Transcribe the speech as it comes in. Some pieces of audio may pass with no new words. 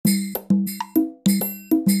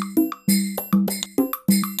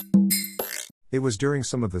It was during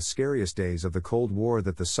some of the scariest days of the Cold War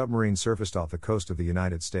that the submarine surfaced off the coast of the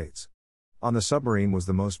United States. On the submarine was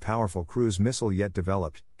the most powerful cruise missile yet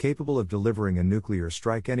developed, capable of delivering a nuclear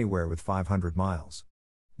strike anywhere with 500 miles.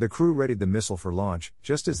 The crew readied the missile for launch,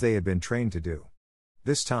 just as they had been trained to do.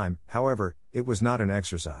 This time, however, it was not an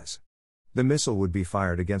exercise. The missile would be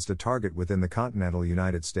fired against a target within the continental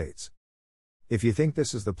United States. If you think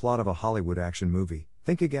this is the plot of a Hollywood action movie,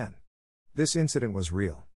 think again. This incident was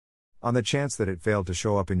real. On the chance that it failed to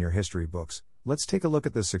show up in your history books, let's take a look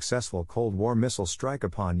at the successful Cold War missile strike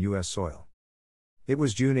upon U.S. soil. It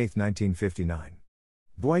was June 8, 1959.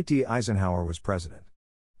 Dwight D. Eisenhower was president.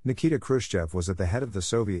 Nikita Khrushchev was at the head of the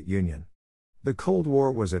Soviet Union. The Cold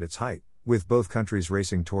War was at its height, with both countries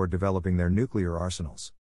racing toward developing their nuclear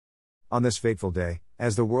arsenals. On this fateful day,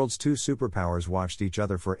 as the world's two superpowers watched each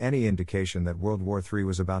other for any indication that World War III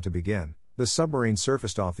was about to begin, the submarine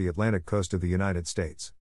surfaced off the Atlantic coast of the United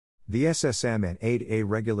States. The SSM-8A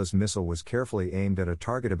Regulus missile was carefully aimed at a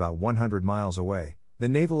target about 100 miles away, the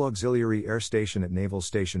Naval Auxiliary Air Station at Naval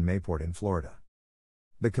Station Mayport in Florida.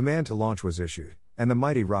 The command to launch was issued, and the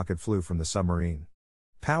mighty rocket flew from the submarine.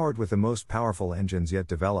 Powered with the most powerful engines yet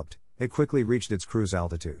developed, it quickly reached its cruise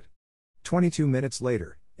altitude. 22 minutes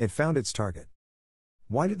later, it found its target.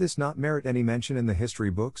 Why did this not merit any mention in the history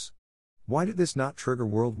books? Why did this not trigger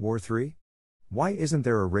World War III? Why isn't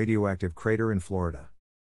there a radioactive crater in Florida?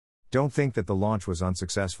 Don't think that the launch was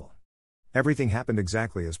unsuccessful. Everything happened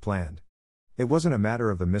exactly as planned. It wasn't a matter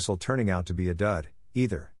of the missile turning out to be a dud,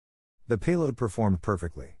 either. The payload performed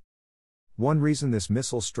perfectly. One reason this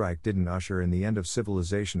missile strike didn't usher in the end of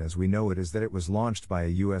civilization as we know it is that it was launched by a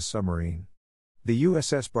U.S. submarine. The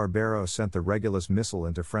USS Barbaro sent the Regulus missile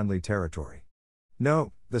into friendly territory.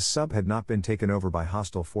 No, the sub had not been taken over by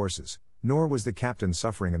hostile forces, nor was the captain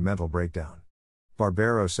suffering a mental breakdown.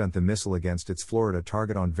 Barbaro sent the missile against its Florida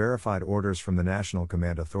target on verified orders from the National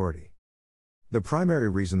Command Authority. The primary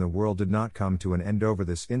reason the world did not come to an end over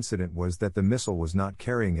this incident was that the missile was not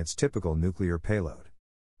carrying its typical nuclear payload.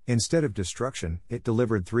 Instead of destruction, it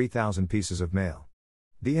delivered 3,000 pieces of mail.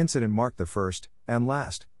 The incident marked the first, and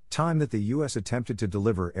last, time that the U.S. attempted to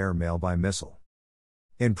deliver air mail by missile.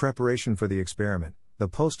 In preparation for the experiment, the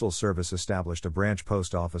Postal Service established a branch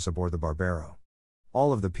post office aboard the Barbaro.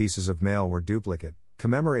 All of the pieces of mail were duplicate,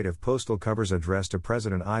 commemorative postal covers addressed to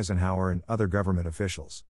President Eisenhower and other government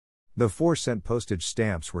officials. The 4-cent postage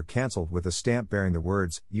stamps were canceled with a stamp bearing the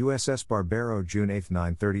words, USS Barbaro June 8,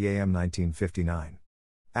 9:30 a.m. 1959.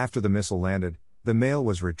 After the missile landed, the mail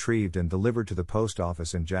was retrieved and delivered to the post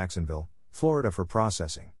office in Jacksonville, Florida for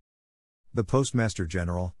processing. The Postmaster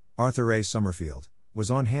General, Arthur A. Summerfield, was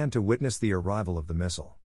on hand to witness the arrival of the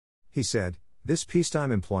missile. He said, "This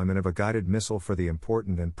peacetime employment of a guided missile for the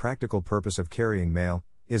important and practical purpose of carrying mail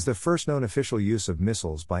is the first known official use of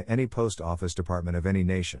missiles by any post office department of any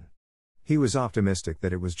nation." He was optimistic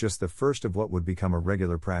that it was just the first of what would become a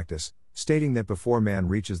regular practice, stating that before man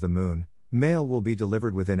reaches the moon, mail will be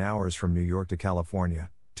delivered within hours from New York to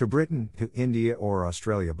California, to Britain, to India or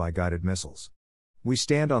Australia by guided missiles. We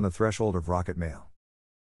stand on the threshold of rocket mail.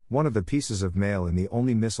 One of the pieces of mail in the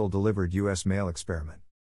only missile-delivered U.S. mail experiment.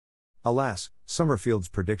 Alas, Summerfield's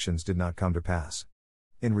predictions did not come to pass.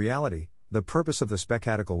 In reality, the purpose of the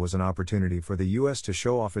spectacle was an opportunity for the U.S. to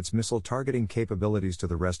show off its missile targeting capabilities to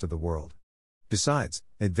the rest of the world. Besides,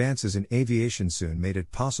 advances in aviation soon made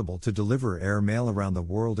it possible to deliver air mail around the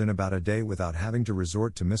world in about a day without having to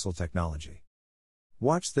resort to missile technology.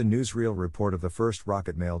 Watch the newsreel report of the first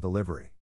rocket mail delivery.